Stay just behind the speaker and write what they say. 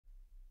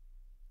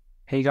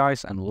Hey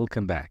guys, and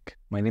welcome back.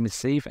 My name is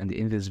Saif, and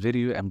in this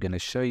video I'm going to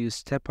show you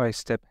step by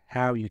step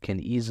how you can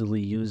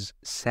easily use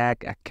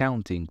SAG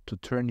accounting to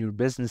turn your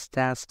business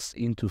tasks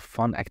into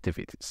fun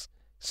activities.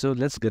 So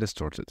let's get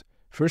started.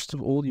 First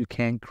of all, you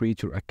can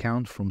create your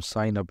account from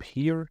sign up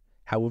here.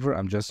 However,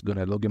 I'm just going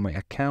to log in my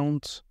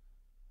account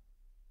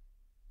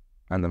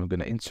and I'm going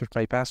to insert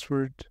my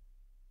password,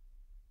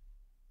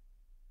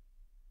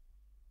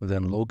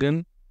 then log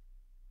in.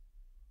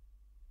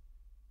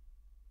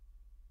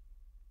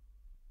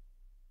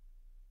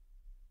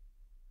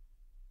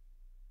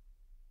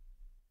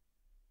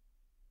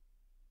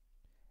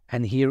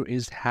 And here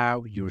is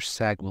how your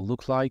SAG will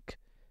look like.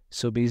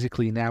 So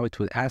basically now it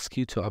will ask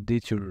you to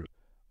update your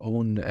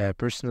own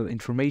personal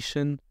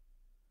information.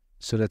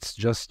 So let's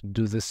just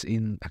do this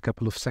in a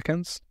couple of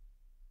seconds.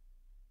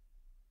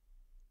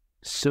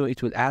 So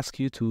it will ask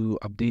you to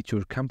update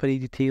your company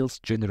details,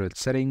 general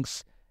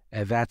settings,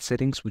 VAT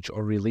settings, which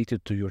are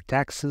related to your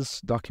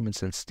taxes,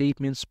 documents and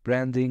statements,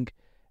 branding,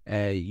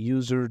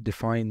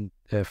 user-defined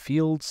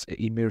fields,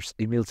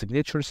 email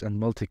signatures, and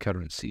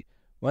multi-currency.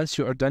 Once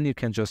you are done, you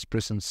can just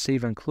press on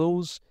save and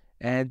close,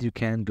 and you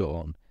can go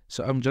on.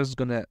 So I'm just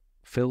gonna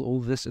fill all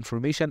this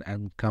information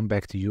and come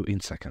back to you in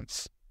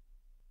seconds.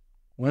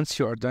 Once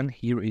you are done,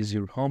 here is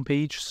your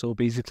homepage. So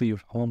basically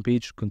your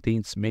homepage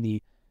contains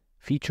many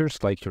features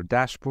like your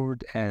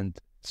dashboard and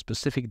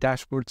specific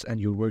dashboards and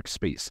your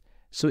workspace.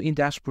 So in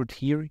dashboard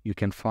here, you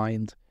can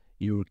find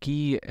your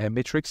key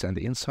metrics and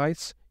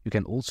insights. You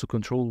can also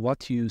control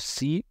what you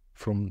see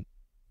from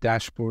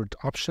dashboard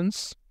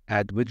options,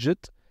 add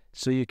widget.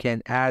 So you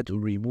can add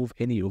or remove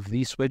any of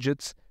these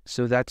widgets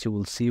so that you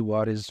will see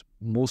what is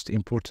most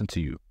important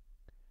to you.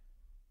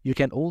 You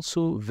can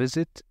also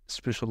visit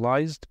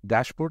specialized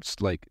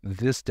dashboards like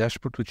this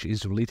dashboard, which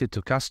is related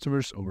to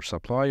customers or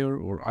supplier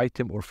or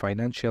item or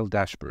financial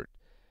dashboard.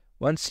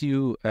 Once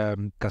you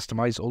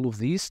customize all of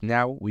these,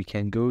 now we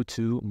can go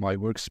to my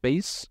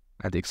workspace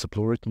and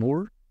explore it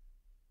more.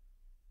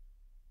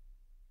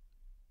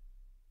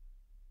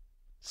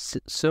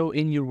 So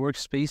in your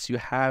workspace, you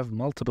have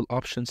multiple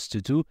options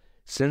to do.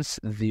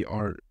 Since there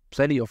are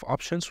plenty of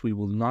options, we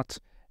will not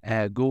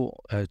go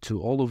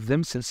to all of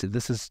them since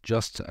this is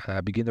just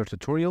a beginner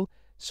tutorial.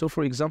 So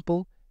for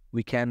example,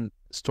 we can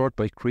start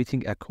by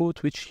creating a code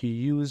which you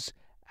use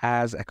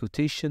as a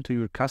quotation to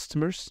your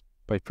customers.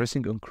 By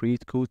pressing on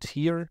create code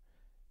here,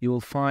 you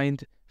will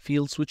find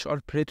fields which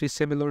are pretty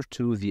similar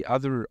to the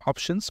other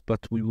options,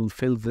 but we will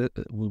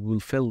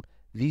fill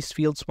these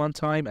fields one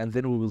time and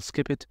then we will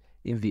skip it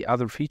in the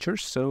other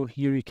features. So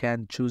here you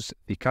can choose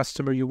the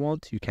customer you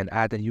want. You can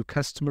add a new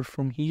customer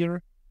from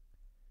here.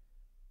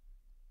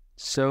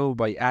 So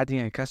by adding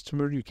a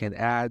customer, you can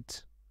add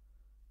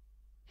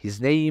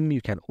his name.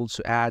 You can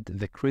also add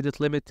the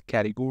credit limit,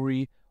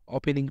 category,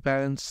 opening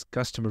balance,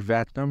 customer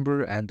VAT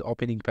number, and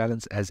opening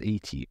balance as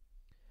 80.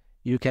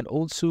 You can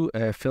also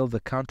fill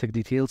the contact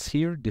details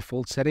here,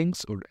 default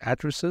settings or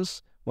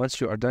addresses. Once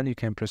you are done, you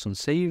can press on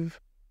save.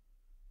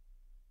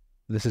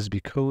 This is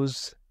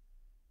because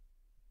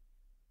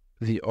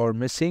they are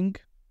missing.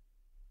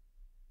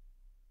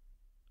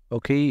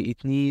 Okay,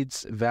 it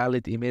needs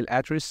valid email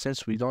address.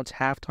 Since we don't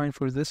have time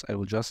for this, I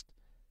will just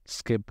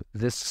skip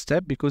this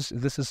step because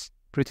this is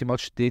pretty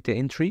much data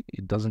entry.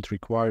 It doesn't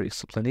require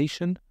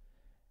explanation.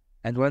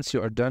 And once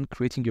you are done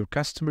creating your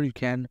customer, you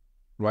can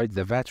write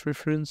the VAT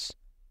reference,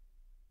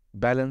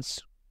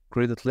 balance,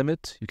 credit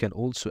limit. You can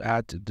also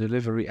add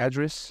delivery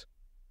address,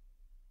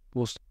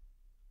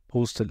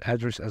 postal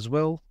address as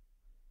well.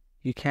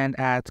 You can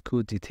add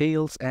code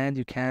details and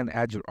you can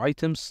add your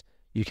items.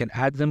 You can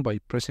add them by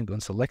pressing on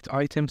select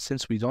item.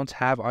 Since we don't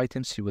have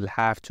items, you will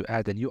have to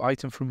add a new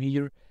item from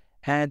here.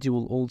 And you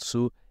will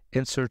also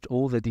insert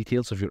all the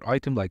details of your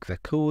item like the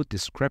code,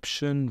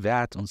 description,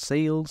 VAT on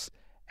sales,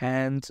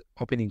 and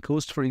opening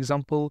cost, for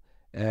example.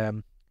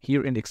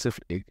 Here in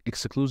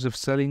exclusive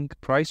selling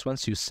price,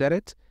 once you set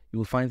it, you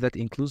will find that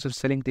inclusive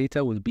selling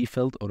data will be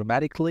filled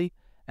automatically.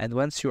 And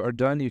once you are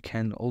done, you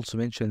can also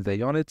mention the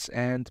units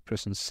and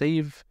press on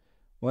save.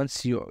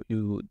 Once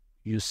you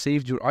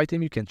saved your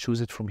item, you can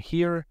choose it from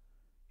here.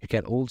 You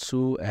can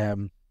also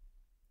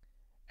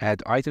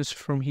add items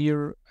from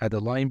here, add a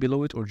line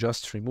below it, or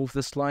just remove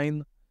this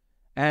line.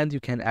 And you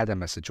can add a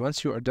message.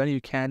 Once you are done,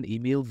 you can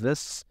email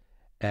this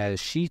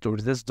sheet or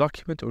this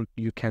document, or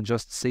you can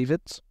just save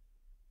it.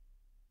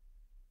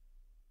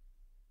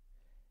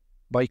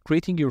 By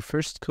creating your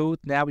first code,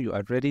 now you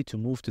are ready to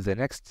move to the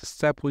next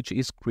step, which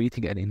is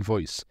creating an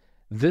invoice.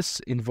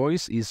 This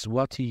invoice is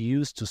what you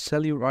use to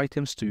sell your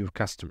items to your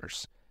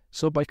customers.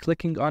 So by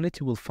clicking on it,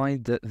 you will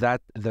find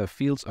that the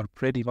fields are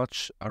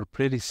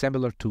pretty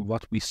similar to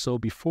what we saw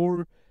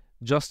before,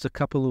 just a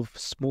couple of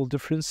small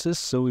differences.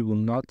 So we will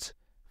not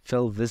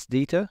fill this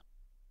data.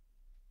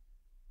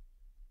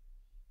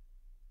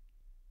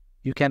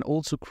 You can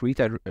also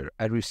create a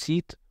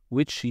receipt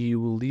which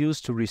you will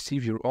use to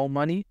receive your own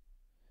money.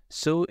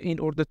 So in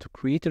order to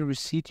create a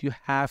receipt, you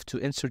have to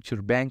insert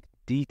your bank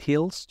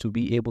details to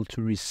be able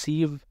to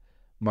receive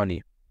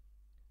money.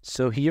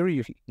 So here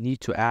you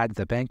need to add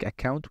the bank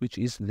account, which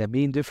is the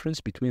main difference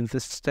between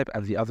this step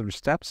and the other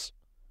steps.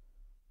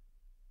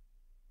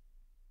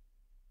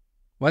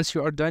 Once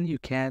you are done, you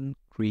can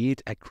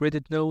create a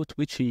credit note,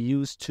 which you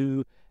use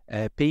to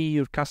pay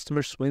your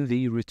customers when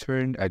they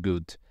return a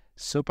good.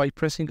 So by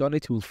pressing on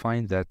it, you will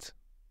find that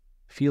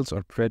fields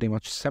are pretty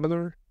much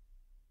similar.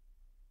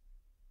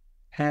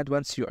 And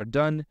once you are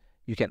done,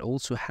 you can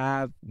also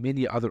have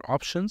many other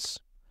options,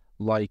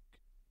 like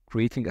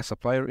creating a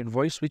supplier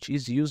invoice, which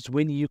is used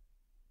when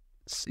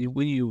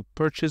you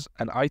purchase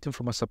an item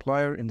from a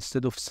supplier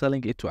instead of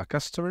selling it to a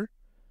customer.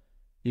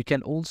 You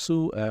can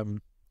also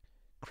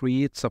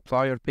create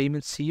supplier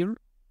payments here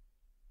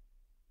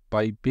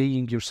by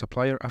paying your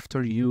supplier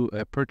after you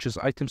purchase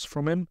items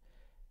from him.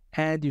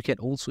 And you can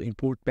also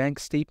import bank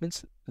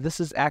statements.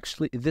 This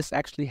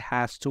actually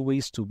has two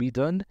ways to be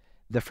done.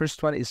 The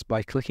first one is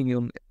by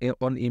clicking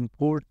on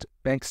import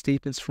bank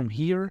statements from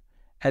here,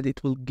 and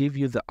it will give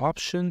you the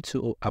option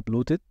to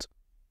upload it.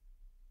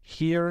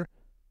 Here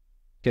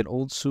you can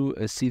also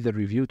see the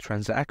review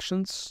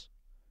transactions,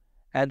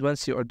 and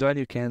once you are done,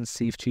 you can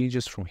save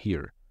changes from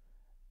here.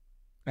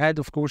 And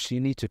of course, you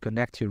need to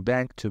connect your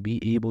bank to be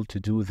able to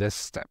do this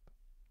step.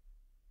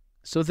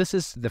 So this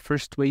is the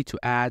first way to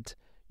add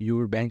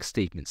your bank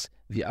statements.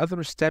 The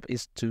other step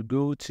is to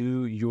go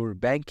to your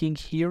banking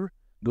here,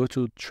 go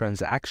to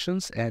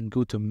transactions and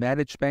go to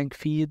manage bank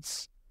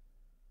feeds.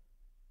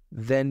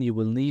 Then you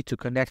will need to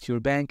connect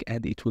your bank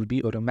and it will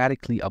be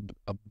automatically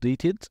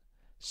updated.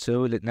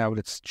 So now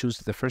let's choose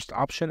the first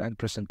option and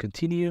press on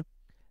continue.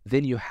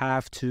 Then you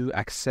have to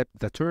accept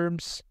the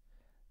terms.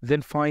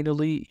 Then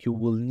finally, you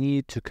will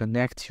need to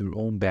connect your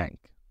own bank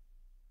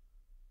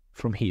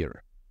from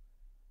here.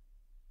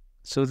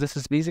 So this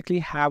is basically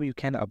how you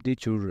can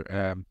update your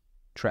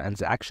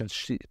transaction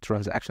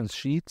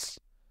sheets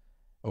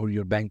or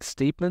your bank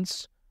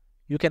statements.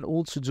 You can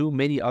also do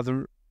many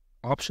other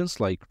options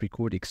like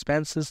record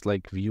expenses,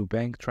 like view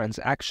bank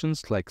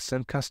transactions, like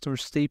send customer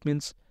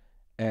statements,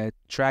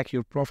 track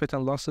your profit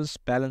and losses,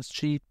 balance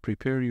sheet,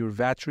 prepare your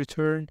VAT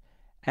return,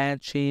 and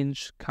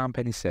change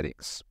company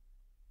settings.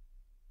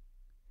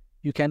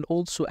 You can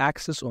also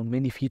access on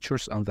many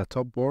features on the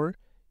top bar.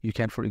 You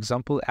can, for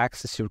example,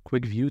 access your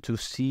quick view to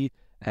see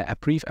a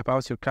brief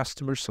about your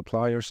customers,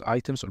 suppliers,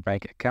 items, or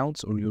bank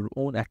accounts, or your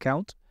own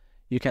account.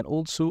 You can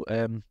also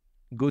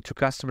go to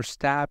Customers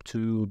tab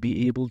to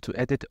be able to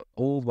edit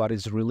all what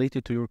is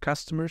related to your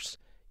customers.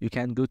 You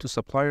can go to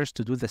Suppliers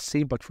to do the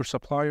same, but for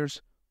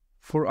suppliers,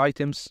 for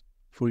items,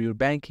 for your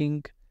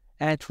banking,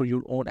 and for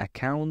your own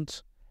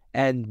account,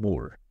 and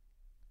more.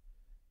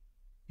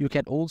 You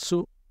can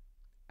also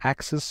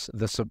access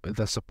the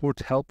support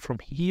help from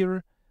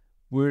here,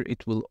 where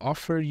it will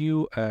offer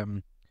you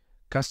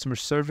customer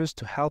service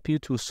to help you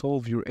to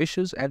solve your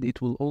issues, and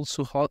it will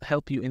also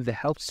help you in the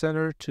help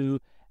center to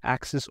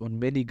access on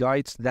many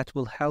guides that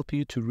will help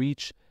you to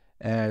reach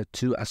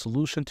to a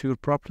solution to your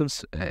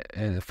problems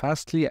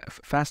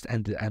fast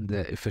and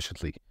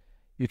efficiently.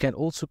 You can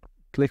also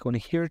click on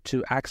here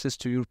to access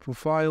to your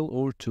profile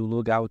or to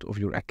log out of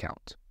your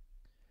account.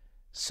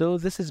 So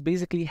this is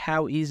basically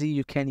how easy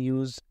you can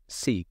use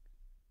Seek.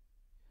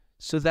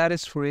 So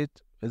that's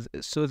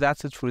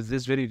it for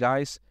this video,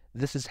 guys.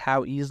 This is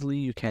how easily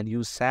you can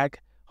use SAG.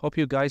 Hope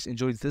you guys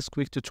enjoyed this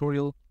quick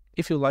tutorial.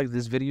 If you like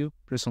this video,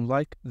 press on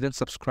like, then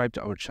subscribe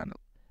to our channel.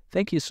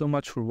 Thank you so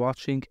much for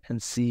watching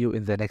and see you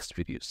in the next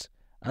videos.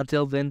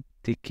 Until then,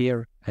 take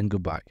care and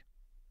goodbye.